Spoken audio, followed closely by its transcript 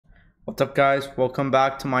What's up guys, welcome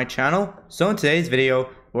back to my channel. So in today's video,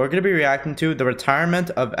 we're going to be reacting to the retirement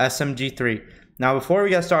of SMG3. Now before we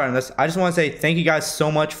get started on this, I just want to say thank you guys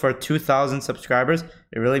so much for 2,000 subscribers.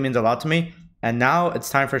 It really means a lot to me. And now it's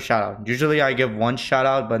time for shout out. Usually I give one shout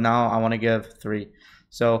out, but now I want to give 3.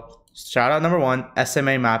 So shout out number 1,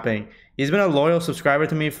 SMA Mapping. He's been a loyal subscriber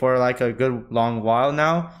to me for like a good long while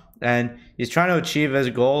now. And he's trying to achieve his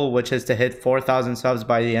goal, which is to hit 4,000 subs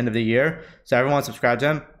by the end of the year. So everyone subscribe to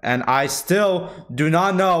him. And I still do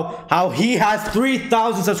not know how he has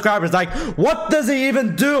 3,000 subscribers. Like, what does he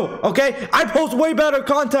even do? Okay, I post way better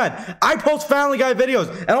content. I post Family Guy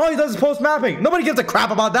videos, and all he does is post mapping. Nobody gives a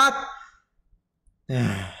crap about that.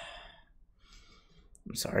 I'm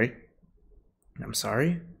sorry.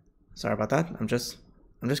 Sorry about that. I'm just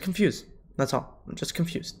confused. That's all. I'm just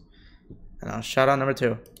confused. And I'll shout out number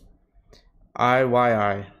 2.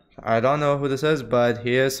 IYI. I don't know who this is, but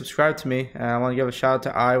he is subscribed to me, and I want to give a shout out to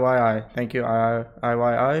IYI. Thank you,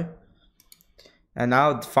 IYI. And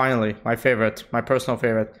now, finally, my favorite, my personal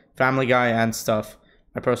favorite, Family Guy and stuff.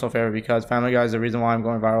 My personal favorite because Family Guy is the reason why I'm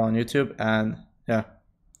going viral on YouTube, and yeah.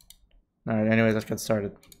 Alright, anyways, let's get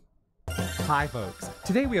started. Hi folks,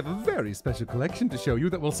 today we have a very special collection to show you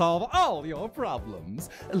that will solve all your problems.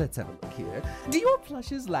 Let's have a look here. Do your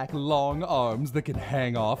plushes lack long arms that can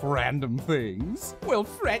hang off random things? Well,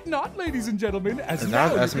 fret not, ladies and gentlemen, as is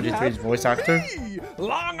that SMG3's voice actor? Me!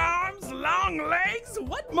 Long arms, long legs,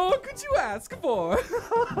 what more could you ask for?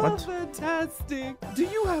 What? Fantastic. Do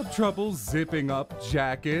you have trouble zipping up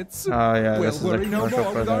jackets? Oh yeah, well, this is a commercial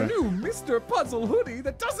for our their... new Mr. Puzzle hoodie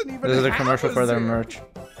that doesn't even This is a have commercial for their merch.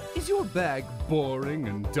 Is your bag boring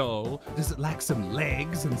and dull? Does it lack some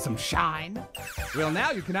legs and some shine? Well,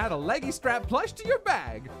 now you can add a leggy strap plush to your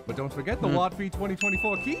bag. But don't forget the Wattfee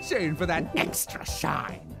 2024 keychain for that extra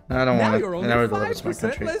shine. I don't want it. Now you're only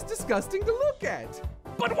 5% less disgusting to look at.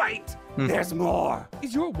 But wait! There's more!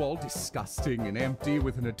 Is your wall disgusting and empty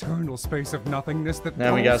with an eternal space of nothingness that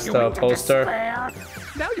Now we got the poster. Despair?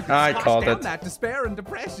 Now you can called down it. that despair and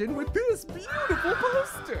depression with this beautiful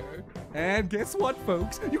poster. And guess what,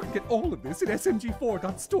 folks? You can get all of this at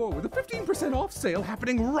SMG4.store with a 15% off sale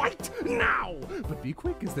happening right now. But be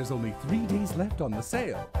quick, as there's only 3 days left on the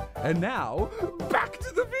sale. And now, back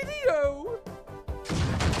to the video.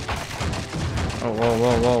 Oh,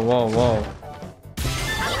 whoa.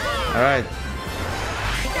 Alright.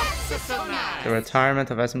 The retirement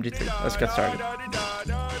of SMG3. Let's get started.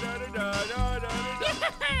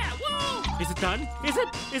 Is it done?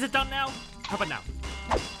 Is it done now? How about now?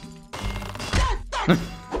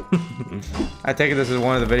 I take it this is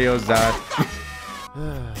one of the videos that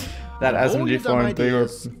that SMG4 and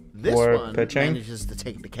 3 were pitching. Manages to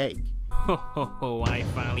take the cake. Oh, I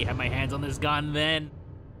finally have my hands on this gun then.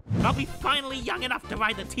 I'll be finally young enough to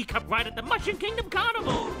ride the teacup ride at the Mushroom Kingdom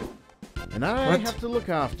Carnival. And I have to look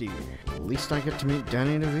after you. At least I get to meet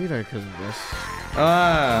Danny DeVito because of this.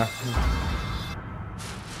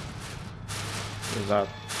 Who's that?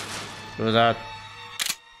 Who's that?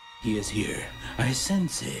 He is here. I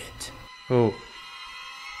sense it. Who?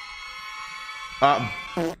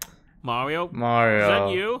 Mario? Mario. Is that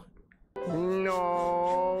you?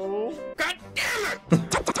 No. God damn it!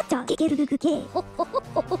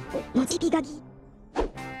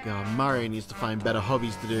 God, Mario needs to find better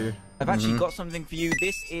hobbies to do. I've actually got something for you.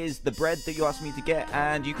 This is the bread that you asked me to get,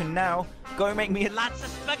 and you can now go make me lots of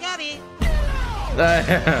spaghetti.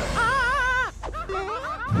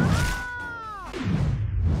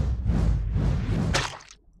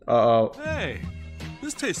 Uh-oh. Hey,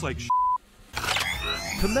 this tastes like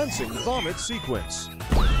Commencing vomit sequence.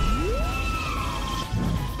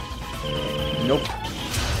 Nope.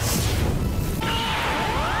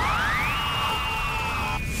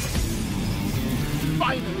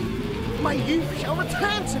 Finally, my youth shall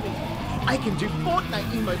return to me. I can do Fortnite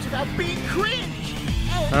emotes without being cringe.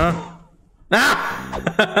 Huh?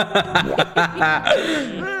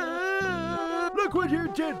 Look what you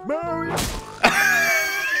did, Mario.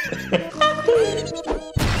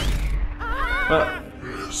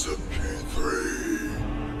 SMG3,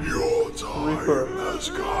 your time has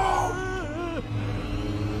come.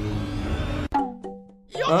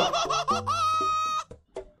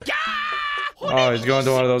 Oh, he's going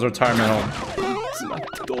to one of those retirement homes.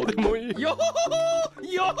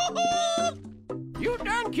 You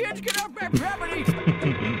done, kids? Get off my property!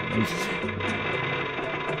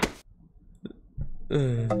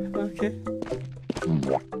 Okay.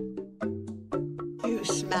 You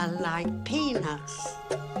smell like peanuts.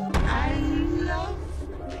 I love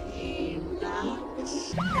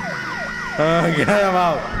peanuts. Get him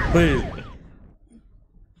out, please.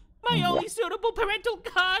 My only suitable parental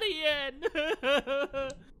guardian!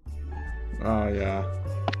 Oh, yeah.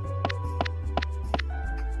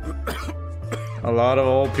 A lot of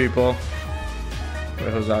old people.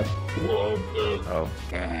 Wait, who's that? Oh.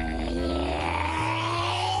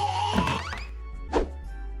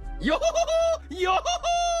 Yo yo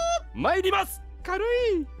mairimasu.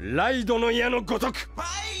 Karui raid no ya no gotoku. Bye.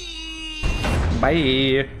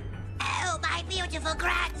 Oh, my beautiful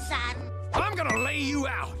grandson. I'm gonna lay you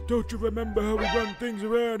out. Don't you remember how we run things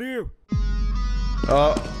around here?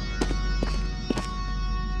 Oh.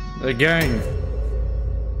 The gang.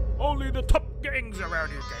 Only the top gangs around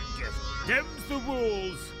here get gifts. Them's the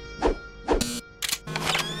rules.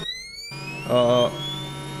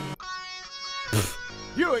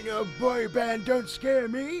 You and your boy band don't scare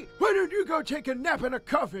me. Why don't you go take a nap in a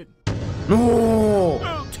coffin? No.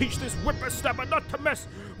 I'll teach this whippersnapper not to mess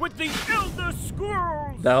with the Elder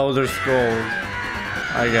Scrolls. The Elder Scrolls.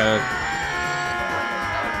 I get it.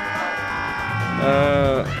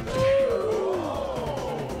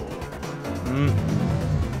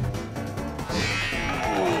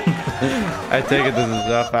 I take it this is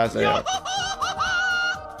how fast I am.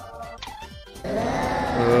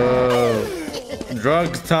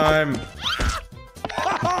 Drugs time.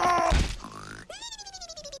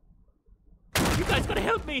 You guys gotta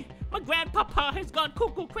help me. My grandpapa has gone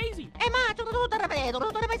cuckoo crazy.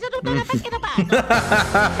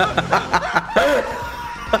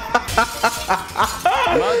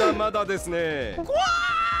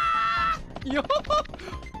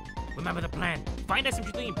 Remember the plan. Find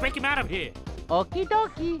SMG3 and break him out of here. Okie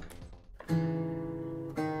dokie.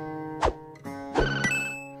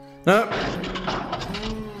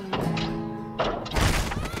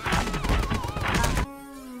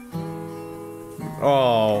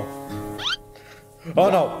 Oh. Oh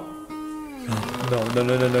no. No.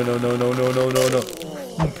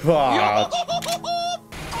 But...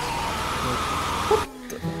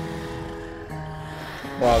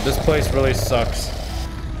 Wow, this place really sucks.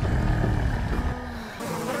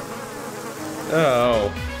 Oh.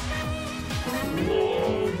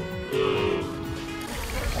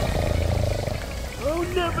 I'll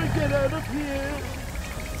never get out of here.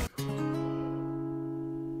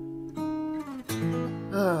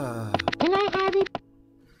 Can I have it?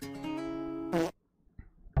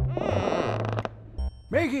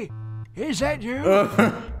 Maggie, is that you?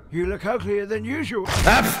 You look uglier than usual.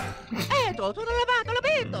 Let's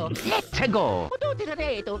go.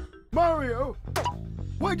 Mario,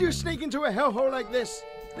 why'd you sneak into a hellhole like this?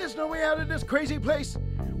 There's no way out of this crazy place.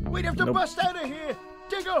 We'd have to bust out of here.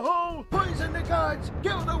 Dig a hole, poison the guards,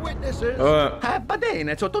 kill the witnesses. Va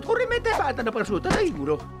bene, sottocorrente vada da prosciutto da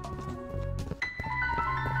euro.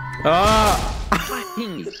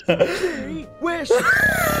 See, we're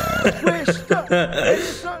stuck.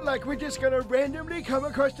 It's not like we're just gonna randomly come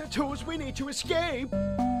across the tools we need to escape.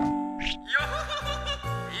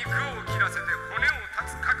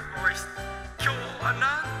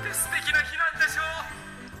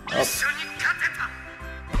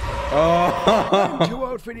 I'm too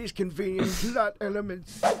old for these convenient plot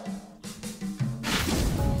elements.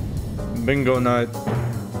 Bingo night.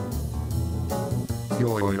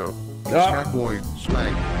 Yo. Snack boy,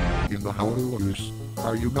 Smack. In the house.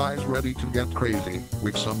 Are you guys ready to get crazy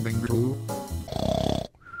with some bingo?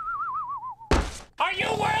 Are you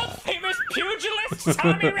world famous pugilist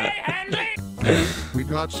Tommy Ray Hanley? We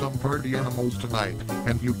got some party animals tonight,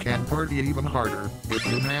 and you can party even harder if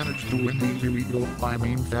you manage to win these illegal,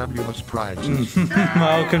 fabulous prizes.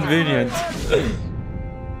 How convenient.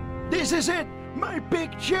 This is it! My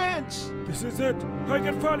big chance! This is it. I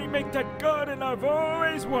can finally make that garden I've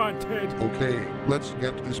always wanted. Okay, let's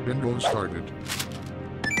get this bingo started.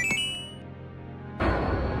 Come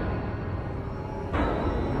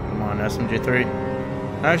on, SMG3.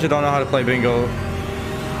 I actually don't know how to play bingo.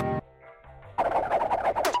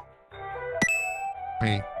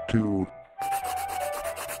 Me too.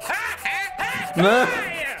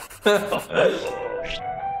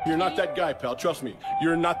 You're not that guy, pal. Trust me.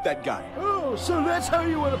 You're not that guy. Oh, so that's how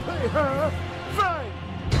you want to play, huh? Fine!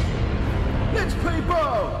 Let's play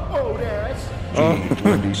ball, old ass!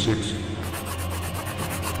 G26.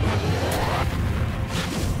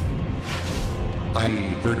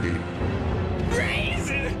 I 30.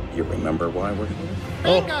 You remember why we're here?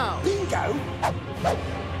 Bingo!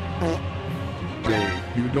 Jay,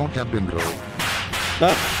 you don't have bingo.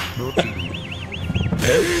 No TV.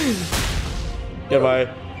 Goodbye.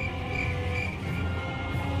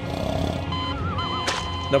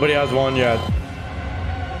 Nobody has one yet.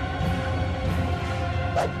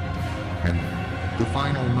 And the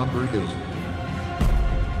final number is...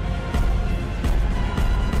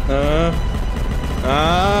 Huh?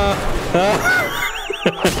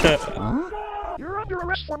 under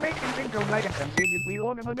arrest for making bingo night inconveniently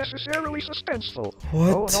long and unnecessarily suspenseful. What?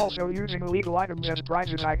 Oh, and also using illegal items as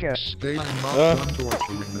prizes, I guess. They are not done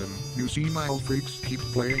torturing them. You see, my old freaks keep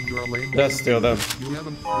playing your lame. Let's steal them. You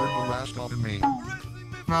haven't heard the last of me.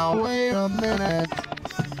 Now wait a minute.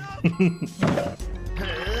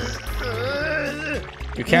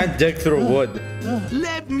 You can't dig through wood.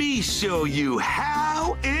 Let me show you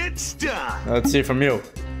how it's done. Let's see from you.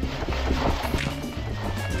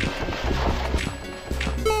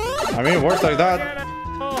 I mean, it works like that.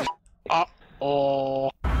 Well,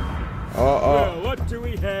 what do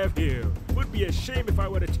we have here? Would be a shame if I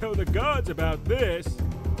were to tell the gods about this.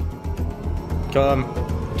 Kill him.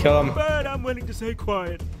 Kill him. But I'm willing to stay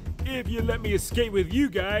quiet if you let me escape with you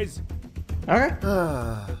guys. Okay.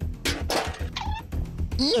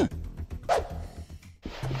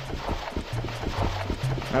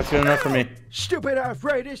 That's good enough for me. Stupid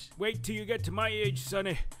arthritis. Wait till you get to my age,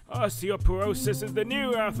 sonny. Osteoporosis is the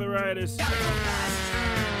new arthritis.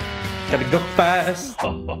 Gotta go fast.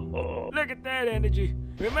 Look at that energy.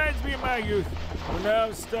 Reminds me of my youth. We're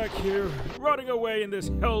now stuck here, rotting away in this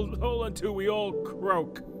hellhole until we all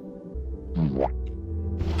croak.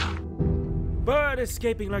 But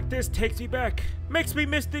escaping like this takes me back. Makes me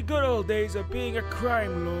miss the good old days of being a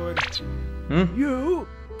crime lord. You?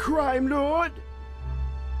 Crime lord?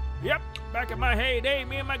 Yep, back in my heyday,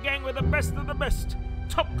 me and my gang were the best of the best.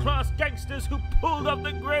 Top-class gangsters who pulled off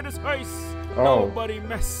the greatest heists. Oh. Nobody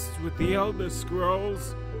messed with the Elder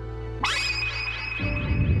Scrolls.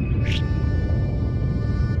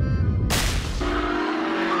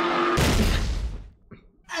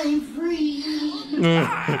 I'm free.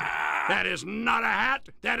 That is not a hat.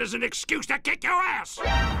 That is an excuse to kick your ass.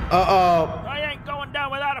 Uh-oh. I ain't going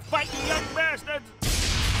down without a fight, you young bastards.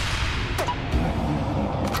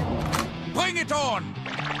 Bring it on.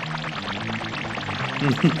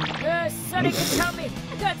 Sonny can tell me.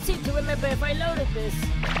 I can't seem to remember if I loaded this.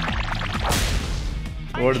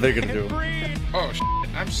 What are they gonna do? Oh, shit.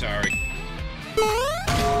 I'm sorry.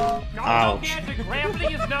 Ouch. The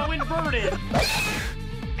gravity is now inverted.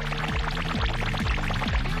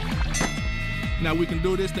 Now we can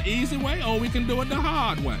do this the easy way, or we can do it the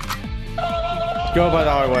hard way. Go by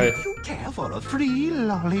the hard way. You care for a free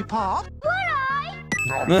lollipop? Oh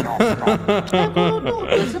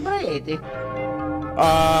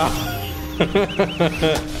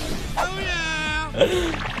yeah!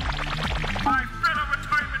 My fellow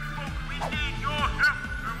retirement folk, we need your help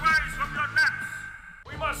to rise from your naps.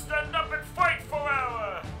 We must stand up and fight for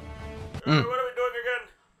our... what are we doing again?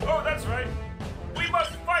 Oh, that's right. We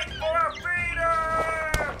must fight for our freedom!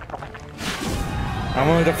 I'm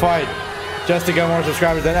willing to fight just to get more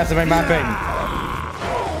subscribers than SMA mapping.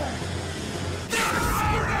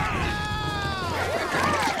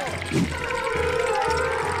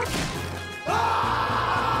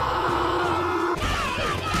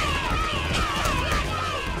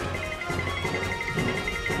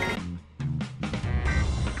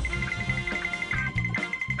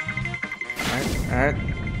 Alright.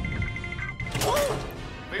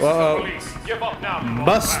 Whoa. Give up now.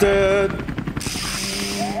 Busted.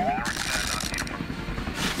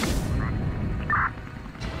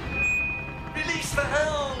 Release the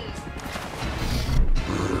hound!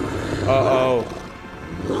 Uh-oh.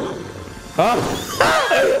 Huh?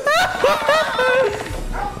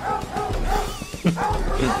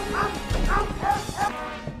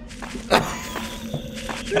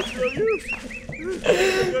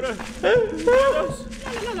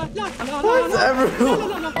 What's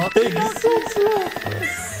everyone being so slow?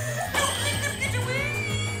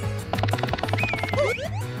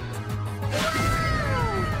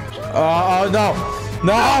 Oh no!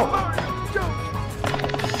 No!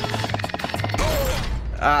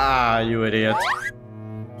 Ah, you idiot.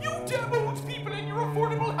 You damned people in your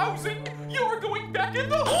affordable housing! You are going back in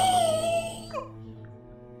the hole!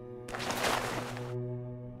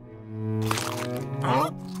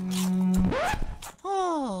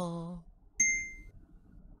 Oh.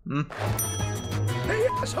 Hey,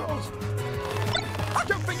 assholes!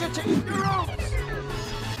 Don't forget to eat your oats!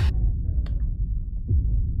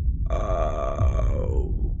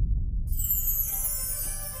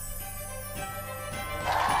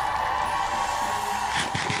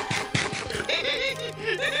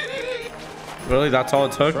 Really? That's all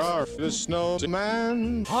it took? The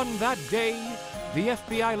snowman. On that day, the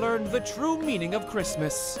FBI learned the true meaning of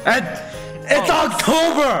Christmas. And it's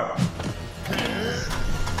October!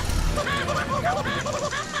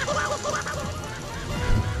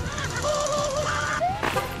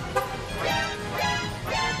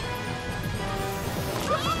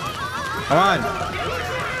 Come on.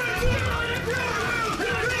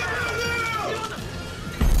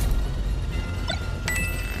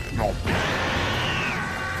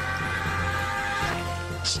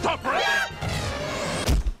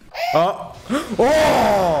 Oh!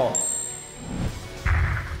 Oh!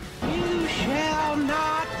 You shall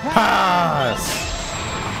not Pass!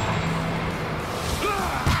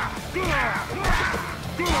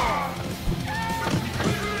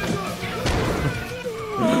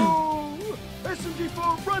 Oh!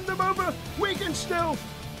 SMG4, run them over! We can still...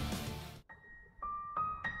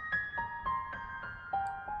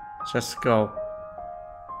 Just go.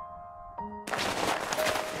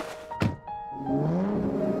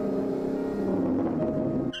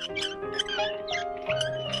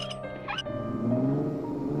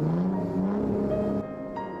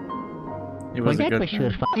 It was a good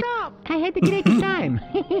sure up. I had a great time.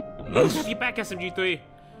 Get back, SMG3.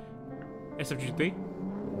 SMG3?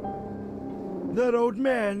 That old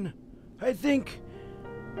man, I think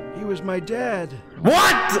he was my dad.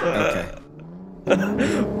 What? Okay.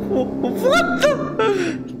 What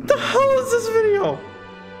the hell is this video?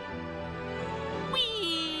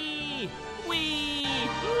 Wee! Wee!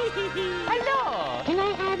 Hello. Can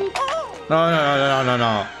I have it? Oh.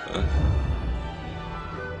 No.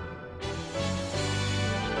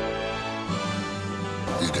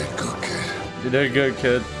 You did good, kid. You did good,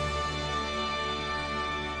 kid.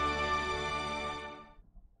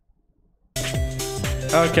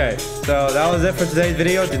 Okay, so that was it for today's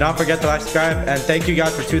video. Do not forget to like, subscribe, and thank you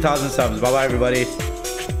guys for 2,000 subs. Bye bye, everybody.